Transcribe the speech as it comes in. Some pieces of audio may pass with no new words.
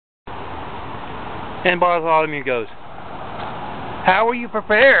And Bartholomew goes, how are you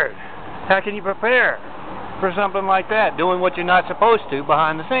prepared? How can you prepare for something like that, doing what you're not supposed to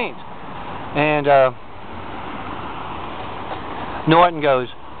behind the scenes? And Norton goes,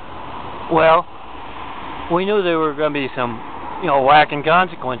 well, we knew there were going to be some, whacking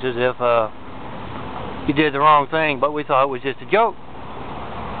consequences if you did the wrong thing, but we thought it was just a joke.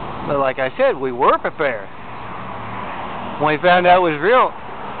 But like I said, we were prepared. When we found out it was real,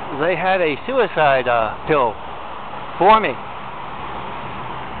 they had a suicide pill for me.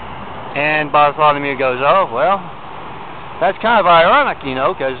 And Bartholomew goes, oh, well, that's kind of ironic,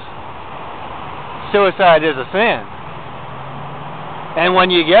 because suicide is a sin. And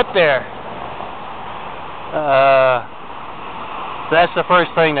when you get there, that's the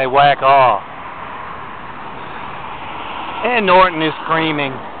first thing they whack off. And Norton is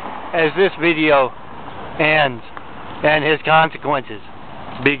screaming as this video ends and his consequences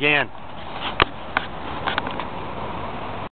begin.